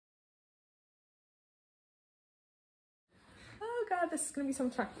god, this is gonna be so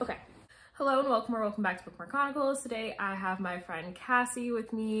much fun. Okay. Hello and welcome back to Bookmark Chronicles. Today I have my friend Cassie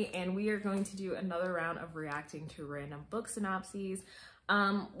with me and we are going to do another round of reacting to random book synopses.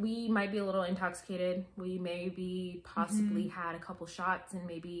 We might be a little intoxicated. We maybe possibly had a couple shots and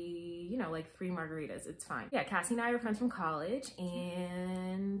maybe, you know, like 3 margaritas. It's fine. Yeah, Cassie and I are friends from college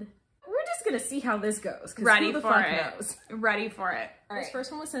and we're just gonna see how this goes. Ready for it. Ready for it. All right. This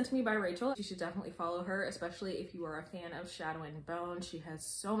first one was sent to me by Rachel. You should definitely follow her, especially if you are a fan of Shadow and Bone. She has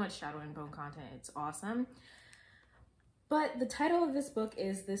so much Shadow and Bone content. It's awesome. But the title of this book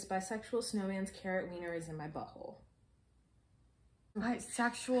is This Bisexual Snowman's Carrot Wiener is in My Butthole.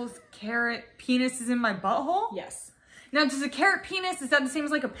 Bisexual's carrot penis is in my butthole? Yes. Now, does a carrot penis, is that the same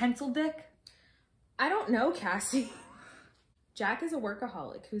as like a pencil dick? I don't know, Cassie. Jack is a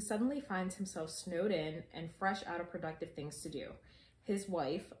workaholic who suddenly finds himself snowed in and fresh out of productive things to do. His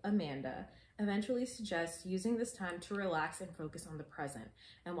wife, Amanda, eventually suggests using this time to relax and focus on the present.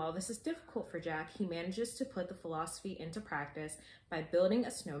 And while this is difficult for Jack, he manages to put the philosophy into practice by building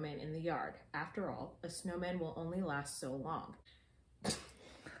a snowman in the yard. After all, a snowman will only last so long.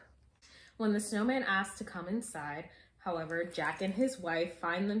 When the snowman asks to come inside, however, Jack and his wife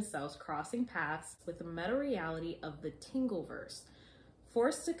find themselves crossing paths with the meta-reality of the Tingleverse,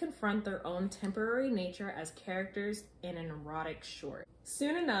 forced to confront their own temporary nature as characters in an erotic short.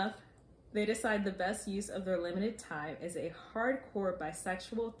 Soon enough, they decide the best use of their limited time is a hardcore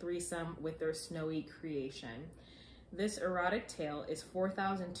bisexual threesome with their snowy creation. This erotic tale is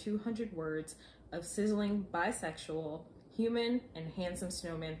 4,200 words of sizzling bisexual, human, and handsome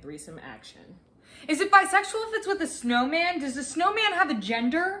snowman threesome action. Is it bisexual if it's with a snowman? Does the snowman have a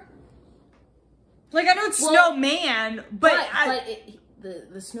gender? Like, I know it's snowman, but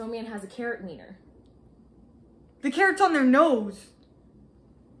the snowman has a carrot wiener. The carrot's on their nose.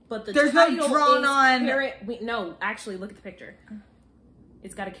 But there's no drawn on. No, actually, look at the picture.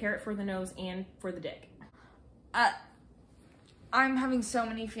 It's got a carrot for the nose and for the dick. I'm having so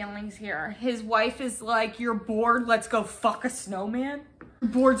many feelings here. His wife is like, "You're bored, let's go fuck a snowman."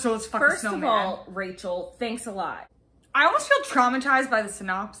 Bored, so let's fuck a snowman. First of all, Rachel, thanks a lot. I almost feel traumatized by the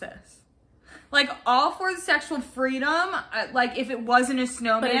synopsis. Like, all for the sexual freedom. Like, if it wasn't a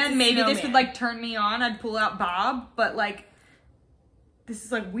snowman, maybe this would like turn me on. I'd pull out Bob, but like, this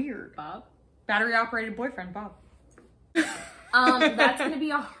is like weird. Bob? Battery operated boyfriend, Bob. That's gonna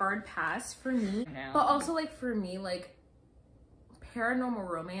be a hard pass for me. No. But also, like, for me, like, paranormal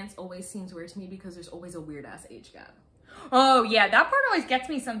romance always seems weird to me because there's always a weird ass age gap. Oh yeah, that part always gets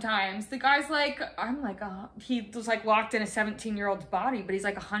me sometimes. The guy's like, I'm like, he was like locked in a 17-year-old's body, but he's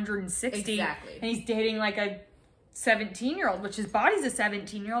like 160. Exactly. And he's dating like a 17-year-old, which his body's a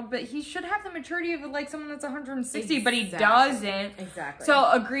 17-year-old, but he should have the maturity of like someone that's 160, but he doesn't. Exactly. So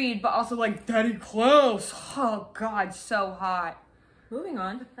agreed, but also like, daddy close. Oh God, so hot. Moving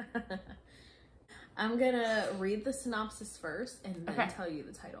on. I'm gonna read the synopsis first and then tell you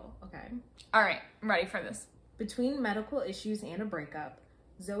the title, okay? All right, I'm ready for this. Between medical issues and a breakup,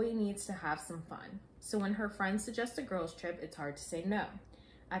 Zoe needs to have some fun. So when her friends suggest a girls' trip, it's hard to say no.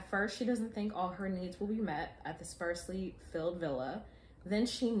 At first, she doesn't think all her needs will be met at the sparsely filled villa. Then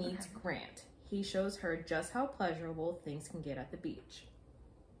she meets Grant. He shows her just how pleasurable things can get at the beach.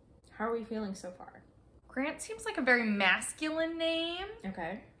 How are we feeling so far? Grant seems like a very masculine name.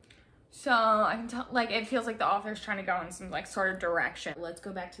 Okay. So I can tell, like, it feels like the author's trying to go in some like sort of direction. Let's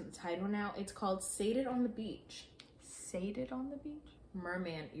go back to the title now. It's called Sated on the Beach. Sated on the Beach?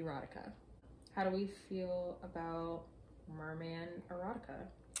 Merman Erotica. How do we feel about Merman Erotica?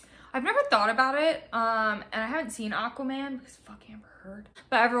 I've never thought about it, and I haven't seen Aquaman because fuck, I never heard.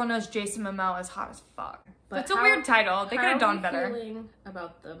 But everyone knows Jason Momoa is hot as fuck. But it's a weird title. They could have done better. How are you feeling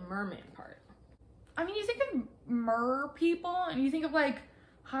about the merman part? I mean, you think of mer people, and you think of like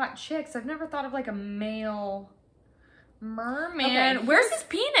hot chicks. I've never thought of like a male merman. Okay, where's his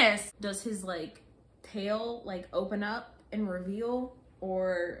penis? Does his like tail like open up and reveal,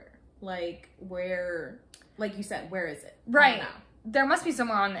 or like where, like you said, where is it? Right. There must be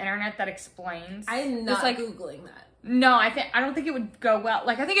someone on the internet that explains. I'm not like Googling that. No, I don't think it would go well.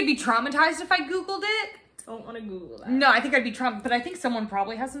 Like, I think I'd be traumatized if I Googled it. Don't want to Google that. No, I think I'd be traumatized, but I think someone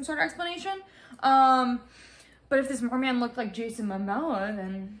probably has some sort of explanation. But if this merman looked like Jason Momoa,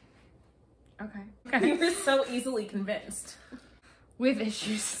 then okay. You were so easily convinced. We have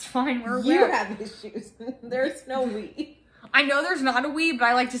issues. It's fine. We're You have issues. There's no we. I know there's not a we, but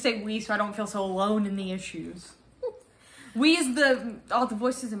I like to say we so I don't feel so alone in the issues. We is all the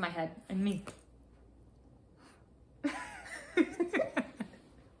voices in my head and me. The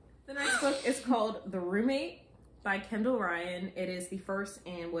next book is called The Roommate by Kendall Ryan. It is the first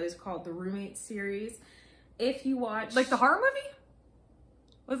in what is called the Roommate series. If you watch... Like the horror movie?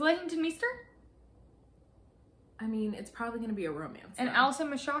 Was Layton Meester? I mean, it's probably going to be a romance. And Alison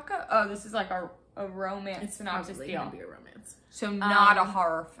Mashaka? Oh, this is like a romance synopsis deal. It's probably going to be a romance. So not a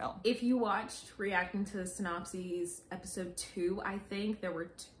horror film. If you watched Reacting to the Synopses episode 2, I think there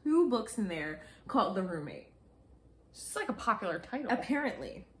were 2 books in there called The Roommate. It's just like a popular title.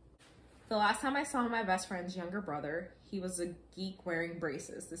 Apparently. The last time I saw my best friend's younger brother, he was a geek wearing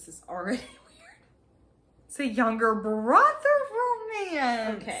braces. This is already weird. It's a younger brother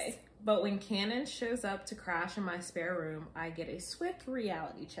romance. Okay. But when Cannon shows up to crash in my spare room, I get a swift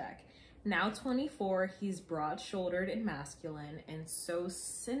reality check. Now 24, he's broad-shouldered and masculine and so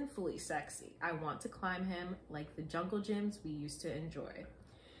sinfully sexy. I want to climb him like the jungle gyms we used to enjoy.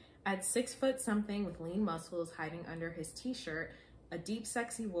 At 6 foot something with lean muscles hiding under his t-shirt, a deep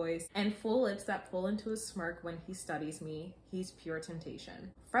sexy voice, and full lips that pull into a smirk when he studies me, he's pure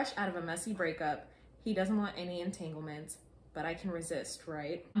temptation. Fresh out of a messy breakup, he doesn't want any entanglements, but I can resist,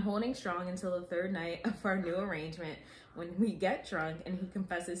 right? I'm holding strong until the 3rd night of our new arrangement when we get drunk and he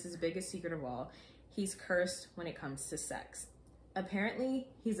confesses his biggest secret of all. He's cursed when it comes to sex. Apparently,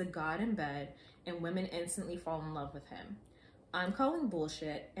 he's a god in bed and women instantly fall in love with him. I'm calling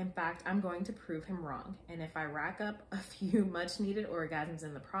bullshit. In fact, I'm going to prove him wrong. And if I rack up a few much needed orgasms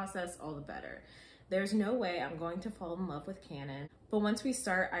in the process, all the better. There's no way I'm going to fall in love with Cannon. But once we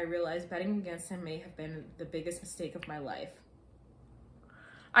start, I realize betting against him may have been the biggest mistake of my life.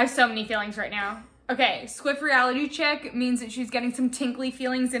 I have so many feelings right now. Okay, swift reality check means that she's getting some tinkly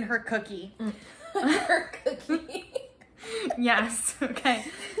feelings in her cookie. Her cookie. Yes, okay.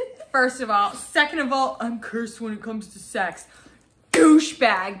 First of all. Second of all, I'm cursed when it comes to sex.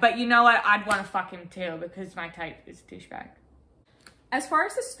 Douchebag. But you know what? I'd want to fuck him too because my type is douchebag. As far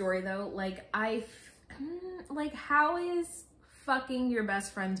as the story though, like how is fucking your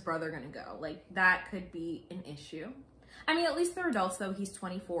best friend's brother gonna go? Like that could be an issue. I mean, at least they're adults though. He's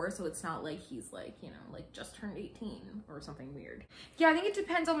 24, so it's not like he's like, you know, like just turned 18 or something weird. Yeah, I think it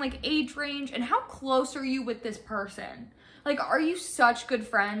depends on like age range and how close are you with this person? Like, are you such good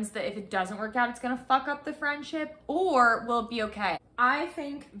friends that if it doesn't work out, it's gonna fuck up the friendship, or will it be okay? I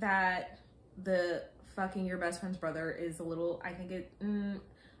think that the fucking your best friend's brother is a little, I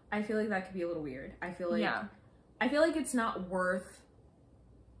feel like that could be a little weird. I feel like it's not worth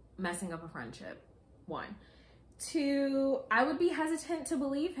messing up a friendship, 1. 2, I would be hesitant to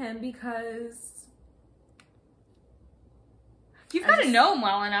believe him because you've got to know him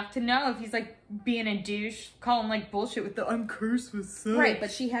well enough to know if he's like being a douche, calling like bullshit with the I'm cursed with sex. Right,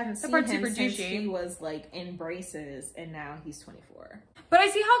 but she hasn't seen him since he was like in braces and now he's 24. But I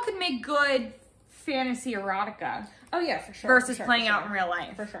see how it could make good fantasy erotica. Oh yeah, for sure. Versus playing out in real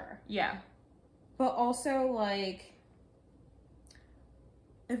life. For sure. Yeah. But also like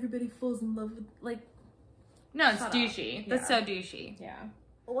everybody falls in love with like no, it's douchey. That's so douchey. Yeah.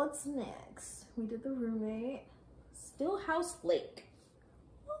 What's next? We did The Roommate. Stillhouse Lake.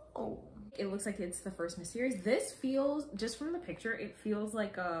 Oh. It looks like it's the first in a series. This feels, just from the picture, it feels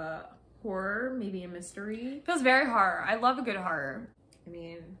like a horror, maybe a mystery. It feels very horror. I love a good horror. I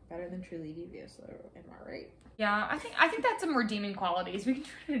mean, better than Truly Devious, so am I right? Yeah, I think that's some redeeming qualities. We can do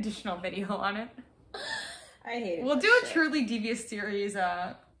an additional video on it. I hate it. We'll do a Truly Devious series,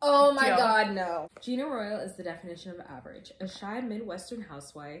 oh my god, no. Gina Royal is the definition of average. A shy Midwestern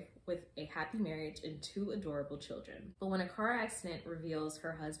housewife with a happy marriage and 2 adorable children. But when a car accident reveals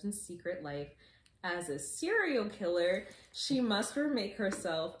her husband's secret life as a serial killer, she must remake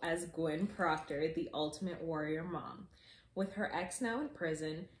herself as Gwen Proctor, the ultimate warrior mom. With her ex now in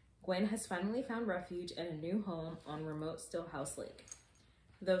prison, Gwen has finally found refuge and a new home on remote Stillhouse Lake.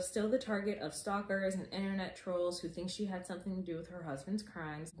 Though still the target of stalkers and internet trolls who think she had something to do with her husband's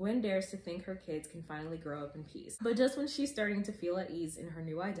crimes, Gwen dares to think her kids can finally grow up in peace. But just when she's starting to feel at ease in her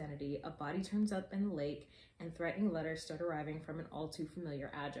new identity, a body turns up in the lake and threatening letters start arriving from an all too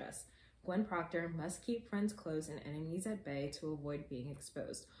familiar address. Gwen Proctor must keep friends close and enemies at bay to avoid being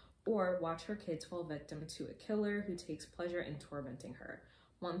exposed, or watch her kids fall victim to a killer who takes pleasure in tormenting her.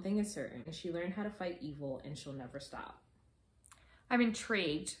 One thing is certain, she learned how to fight evil and she'll never stop. I'm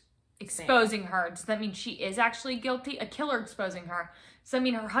intrigued. Exposing her. Does that mean she is actually guilty? A killer exposing her. Does that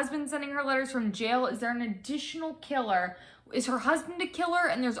mean her husband sending her letters from jail? Is there an additional killer? Is her husband a killer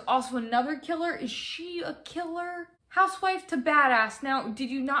and there's also another killer? Is she a killer? Housewife to badass. Now, did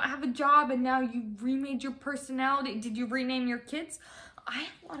you not have a job and now you remade your personality? Did you rename your kids? I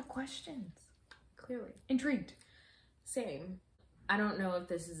have a lot of questions. Clearly. Intrigued. Same. I don't know if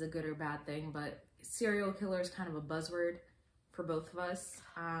this is a good or bad thing, but serial killer is kind of a buzzword for both of us.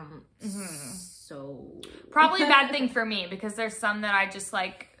 So probably a bad thing for me because there's some that I just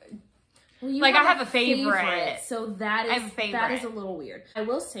like Well, like, I have a favorite. So that is a little weird. I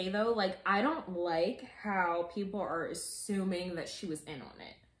will say though, like, I don't like how people are assuming that she was in on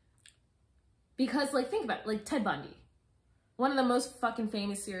it. Because, like, think about it, like, Ted Bundy. One of the most fucking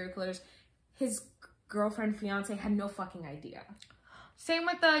famous serial killers. His girlfriend, fiance had no fucking idea. Same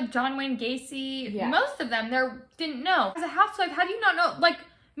with the John Wayne Gacy. Yeah. Most of them, didn't know. As a housewife, how do you not know? Like,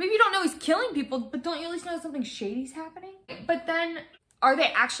 maybe you don't know he's killing people, but don't you at least know something shady's happening? But then, are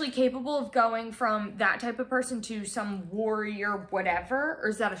they actually capable of going from that type of person to some warrior whatever? Or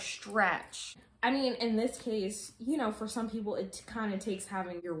is that a stretch? I mean, in this case, you know, for some people, it kind of takes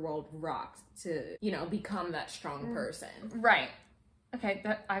having your world rocked to, you know, become that strong person. Right. Okay,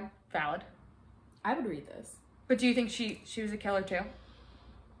 I'm valid. I would read this. But do you think she was a killer too?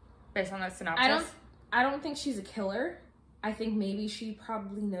 Based on that synopsis? I don't think she's a killer. I think maybe she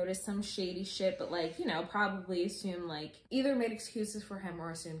probably noticed some shady shit, but, like, you know, probably assumed, like, either made excuses for him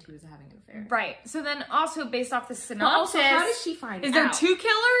or assumed he was having an affair. Right. So then also based off the synopsis, also, how does she find out? Is there 2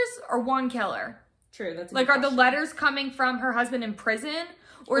 killers or 1 killer? True, that's a like, good are question. the letters coming from her husband in prison?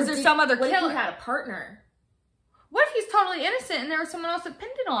 Or is there some other killer? What if he had a partner? What if he's totally innocent and there was someone else that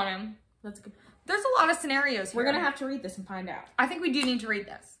pinned it on him? That's a good. There's a lot of scenarios here. We're going to have to read this and find out. I think we do need to read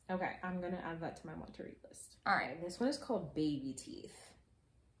this. Okay, I'm going to add that to my want to read list. All right. This one is called Baby Teeth.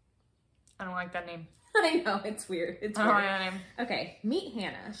 I don't like that name. I know, it's weird. It's I weird. don't like that name. Okay, meet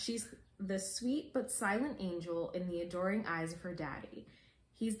Hannah. She's the sweet but silent angel in the adoring eyes of her daddy.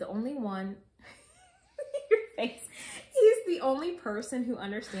 He's the only one... Your face. He's the only person who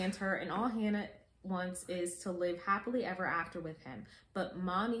understands her, and all Hannah wants is to live happily ever after with him. But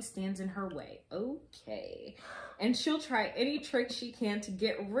mommy stands in her way. Okay. And she'll try any trick she can to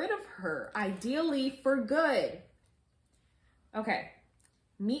get rid of her, ideally for good. Okay.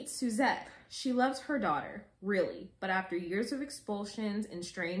 Meet Suzette. She loves her daughter, really, but after years of expulsions and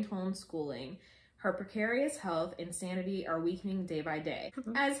strained homeschooling, her precarious health and sanity are weakening day by day.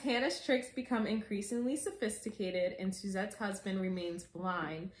 As Hannah's tricks become increasingly sophisticated and Suzette's husband remains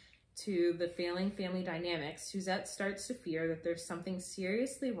blind to the failing family dynamics, Suzette starts to fear that there's something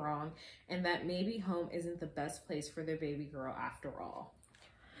seriously wrong and that maybe home isn't the best place for their baby girl after all.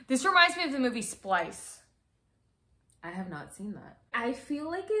 This reminds me of the movie Splice. I have not seen that. I feel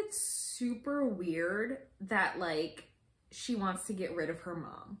like it's super weird that, like, she wants to get rid of her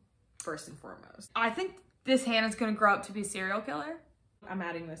mom, first and foremost. I think this Hannah's gonna grow up to be a serial killer. I'm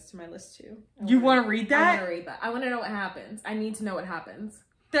adding this to my list too. You want to read that? I want to read that. I want to know what happens. I need to know what happens.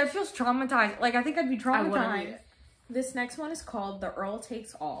 That feels traumatized. Like, I think I'd be traumatized. I want to read it. This next one is called The Earl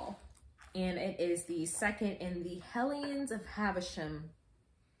Takes All, and it is the second in the Hellions of Havisham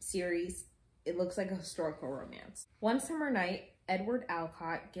series. It looks like a historical romance. One summer night, Edward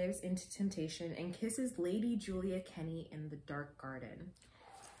Alcott gives into temptation and kisses Lady Julia Kenny in the dark garden.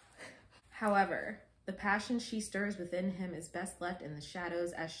 However, the passion she stirs within him is best left in the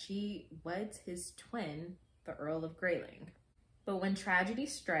shadows as she weds his twin, the Earl of Grayling. But when tragedy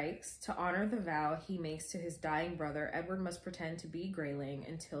strikes, to honor the vow he makes to his dying brother, Edward must pretend to be Grayling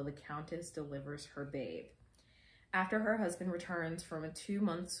until the Countess delivers her babe. After her husband returns from a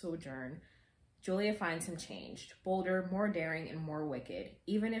 2-month sojourn, Julia finds him changed, bolder, more daring, and more wicked,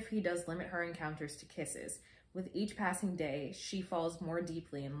 even if he does limit her encounters to kisses. With each passing day, she falls more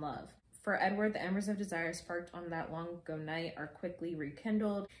deeply in love. For Edward, the embers of desire sparked on that long-ago night are quickly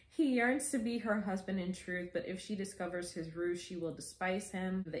rekindled. He yearns to be her husband in truth, but if she discovers his ruse, she will despise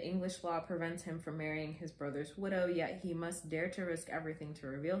him. The English law prevents him from marrying his brother's widow, yet he must dare to risk everything to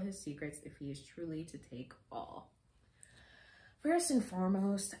reveal his secrets if he is truly to take all. First and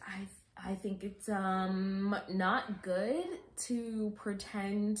foremost, I think it's not good to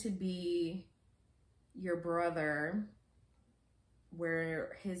pretend to be your brother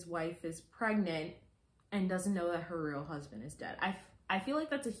where his wife is pregnant and doesn't know that her real husband is dead. I feel like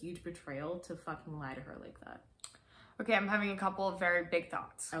that's a huge betrayal to fucking lie to her like that. Okay, I'm having a couple of very big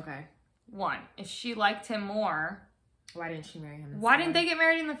thoughts. Okay. 1, if she liked him more, why didn't she marry him? Why didn't they get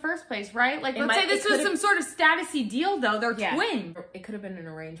married in the first place, right? Like, let's say this was some sort of statusy deal, though. They're twins. It could have been an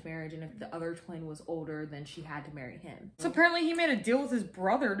arranged marriage, and if the other twin was older, then she had to marry him. So apparently he made a deal with his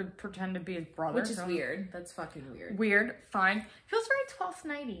brother to pretend to be his brother. Which is weird. That's fucking weird. Weird. Fine. Feels very 12th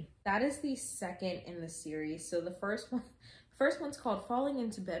nighty. That is the second in the series. So the first one's called Falling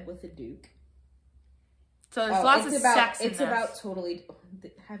into Bed with the Duke. So there's lots of sex in this. It's about totally...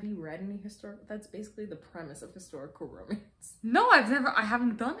 Have you read any historical... That's basically the premise of historical romance. No, I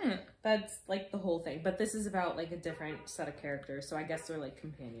haven't done it. That's like the whole thing. But this is about like a different set of characters. So I guess they're like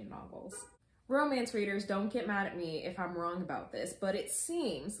companion novels. Romance readers, don't get mad at me if I'm wrong about this. But it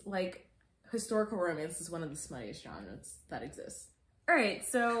seems like historical romance is one of the smuttiest genres that exists. All right,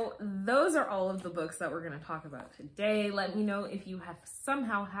 so those are all of the books that we're going to talk about today. Let me know if you have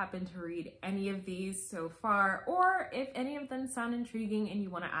somehow happened to read any of these so far, or if any of them sound intriguing and you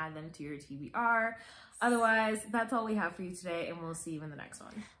want to add them to your TBR. Otherwise, that's all we have for you today, and we'll see you in the next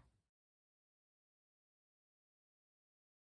one.